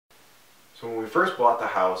So when we first bought the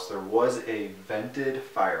house, there was a vented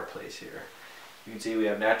fireplace here. You can see we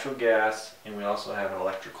have natural gas and we also have an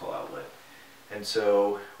electrical outlet. And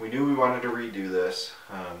so we knew we wanted to redo this.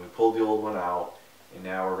 We pulled the old one out and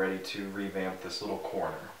now we're ready to revamp this little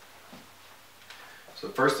corner. So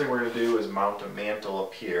the first thing we're going to do is mount a mantle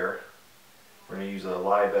up here. We're going to use a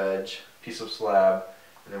live edge piece of slab,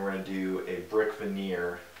 and then we're going to do a brick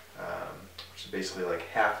veneer, which is basically like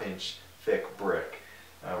 1/2 inch thick brick.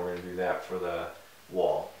 We're going to do that for the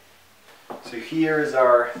wall. So here is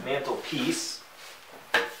our mantle piece.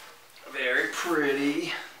 Very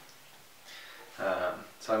pretty.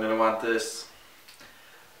 So I'm going to want this,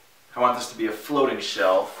 I want this to be a floating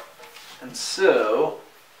shelf. And so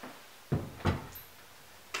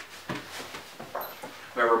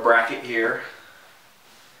we have a bracket here.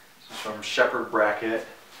 This is from Shepherd Bracket.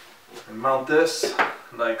 And mount this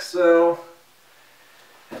like so,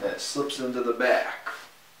 and it slips into the back.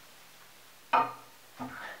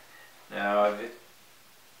 Now,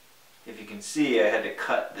 if you can see, I had to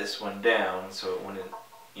cut this one down so it wouldn't,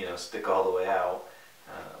 stick all the way out.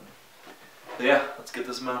 But yeah, let's get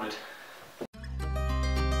this mounted.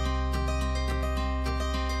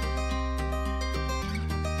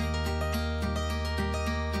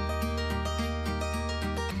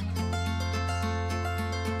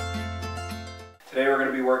 Today we're going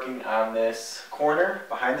to be working on this corner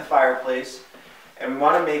behind the fireplace, and we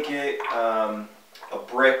want to make it a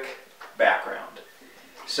brick background.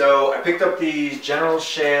 So I picked up these General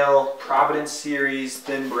Shale Providence series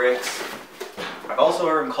thin bricks. I've also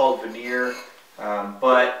heard them called veneer,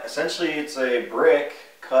 but essentially it's a brick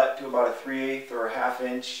cut to about a 3/8 or a 1/2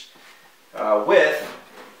 inch width,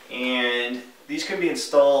 and these can be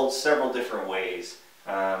installed several different ways.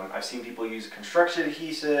 I've seen people use construction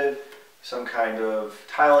adhesive, some kind of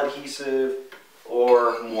tile adhesive,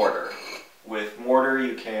 or mortar. With mortar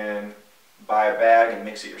you can buy a bag and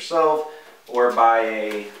mix it yourself, or buy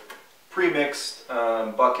a pre-mixed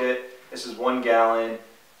bucket. This is 1 gallon.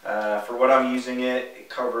 For what I'm using it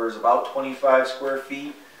covers about 25 square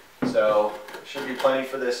feet, so should be plenty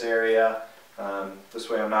for this area. This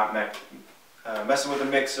way I'm not messing with the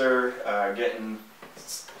mixer, getting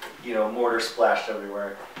mortar splashed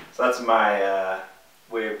everywhere. So that's my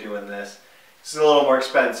way of doing this. This is a little more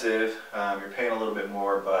expensive. You're paying a little bit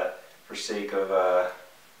more, but for sake of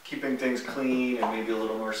keeping things clean and maybe a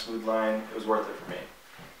little more smooth line, it was worth it for me.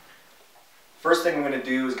 First thing I'm going to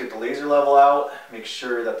do is get the laser level out, make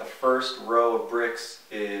sure that the first row of bricks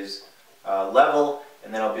is level,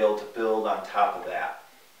 and then I'll be able to build on top of that.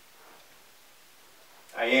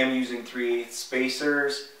 I am using 3/8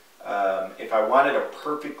 spacers. If I wanted a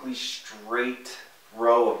perfectly straight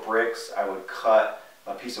row of bricks, I would cut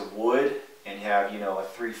a piece of wood and have, a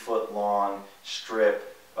 3-foot long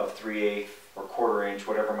strip of 3/8 or 1/4 inch,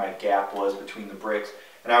 whatever my gap was between the bricks,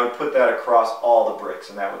 and I would put that across all the bricks,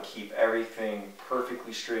 and that would keep everything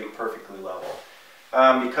perfectly straight, perfectly level.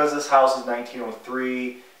 Because this house is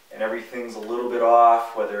 1903 and everything's a little bit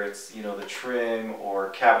off, whether it's the trim or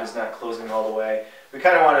cabinet's not closing all the way, we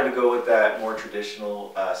kind of wanted to go with that more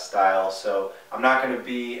traditional style. So I'm not going to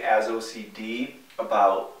be as OCD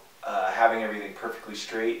about having everything perfectly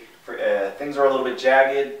straight. For things are a little bit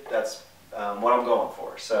jagged, that's what I'm going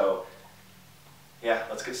for. So yeah,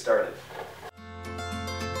 let's get started.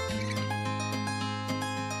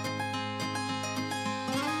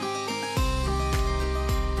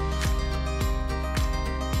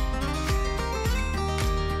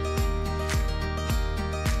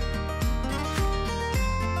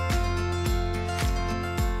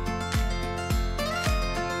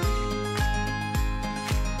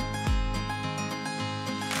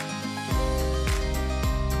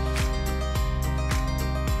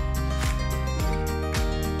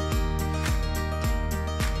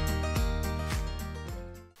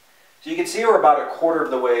 So you can see we're about 1/4 of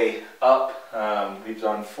the way up. We've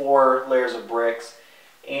done 4 layers of bricks,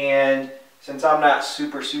 and since I'm not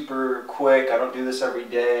super quick, I don't do this every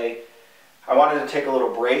day, I wanted to take a little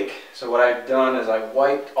break. So what I've done is I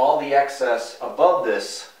wiped all the excess above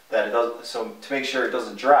this so to make sure it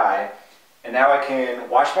doesn't dry, and now I can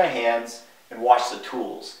wash my hands and wash the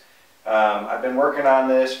tools. I've been working on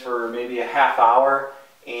this for maybe a 1/2 hour,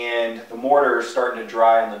 and the mortar is starting to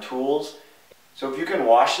dry on the tools. So if you can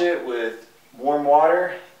wash it with warm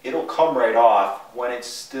water, it'll come right off when it's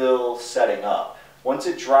still setting up. Once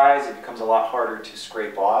it dries, it becomes a lot harder to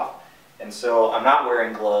scrape off. And so I'm not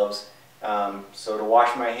wearing gloves. So to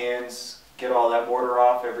wash my hands, get all that mortar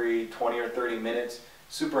off every 20 or 30 minutes,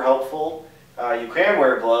 super helpful. You can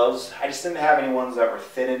wear gloves. I just didn't have any ones that were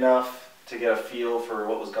thin enough to get a feel for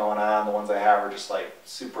what was going on. The ones I have are just like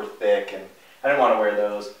super thick, and I didn't want to wear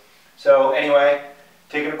those. So anyway,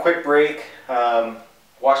 taking a quick break,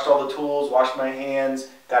 washed all the tools, washed my hands,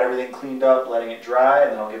 got everything cleaned up, letting it dry,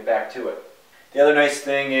 and then I'll get back to it. The other nice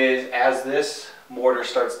thing is, as this mortar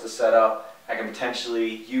starts to set up, I can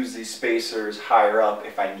potentially use these spacers higher up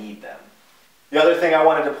if I need them. The other thing I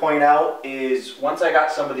wanted to point out is, once I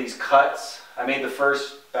got some of these cuts, I made the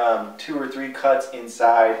first 2 or 3 cuts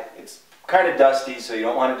inside. It's kind of dusty, so you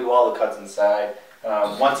don't want to do all the cuts inside.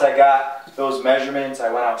 Once I got those measurements,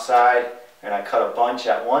 I went outside and I cut a bunch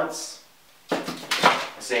at once. The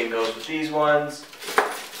same goes with these ones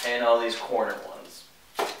and all these corner ones.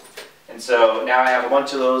 And so now I have a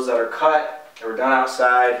bunch of those that are cut, that were done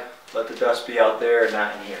outside. Let the dust be out there and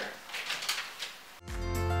not in here.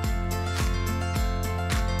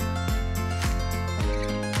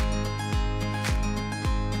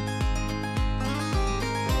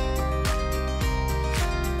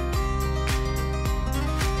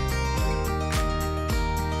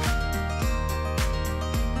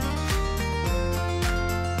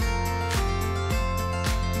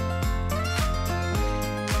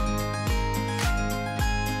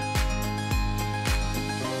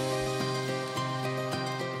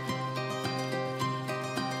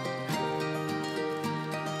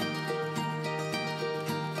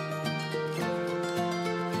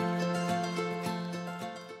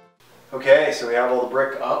 Okay, so we have all the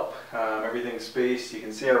brick up, everything's spaced. You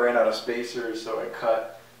can see I ran out of spacers, so I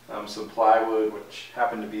cut some plywood, which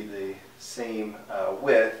happened to be the same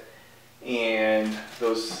width, and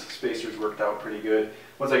those spacers worked out pretty good.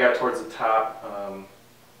 Once I got towards the top,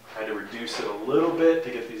 I had to reduce it a little bit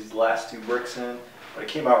to get these last 2 bricks in, but it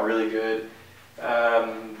came out really good.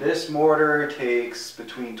 This mortar takes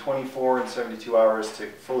between 24 and 72 hours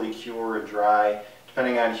to fully cure and dry,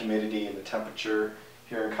 depending on humidity and the temperature.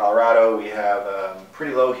 Here in Colorado, we have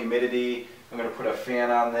pretty low humidity. I'm going to put a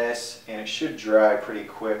fan on this, and it should dry pretty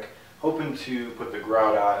quick. Hoping to put the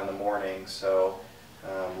grout on in the morning, so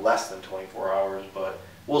less than 24 hours, but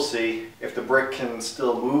we'll see. If the brick can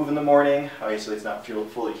still move in the morning, obviously it's not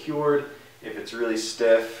fully cured. If it's really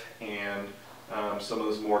stiff and some of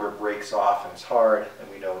this mortar breaks off and it's hard,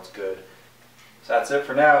 then we know it's good. So that's it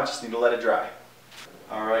for now, just need to let it dry.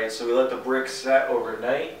 Alright, so we let the brick set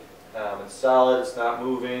overnight. It's solid, it's not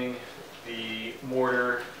moving. The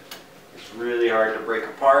mortar is really hard to break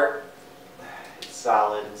apart. It's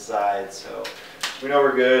solid inside, so we know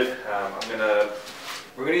we're good.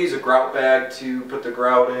 We're gonna use a grout bag to put the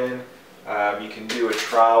grout in. You can do a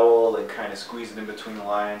trowel and kind of squeeze it in between the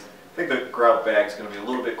lines. I think the grout bag is gonna be a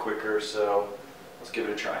little bit quicker, so let's give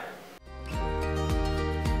it a try.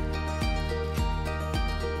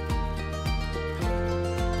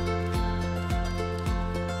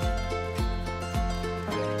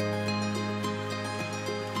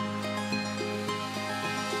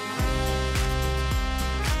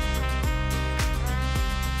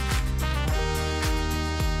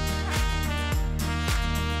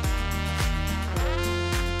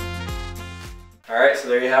 Alright, so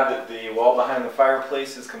there you have it. The wall behind the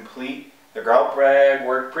fireplace is complete. The grout bag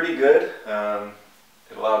worked pretty good.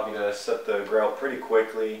 It allowed me to set the grout pretty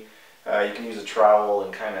quickly. You can use a trowel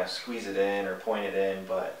and kind of squeeze it in or point it in,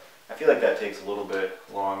 but I feel like that takes a little bit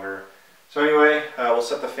longer. So anyway, we'll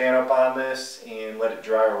set the fan up on this and let it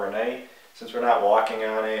dry overnight. Since we're not walking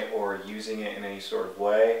on it or using it in any sort of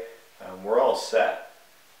way, we're all set.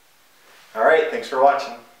 Alright, thanks for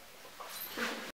watching.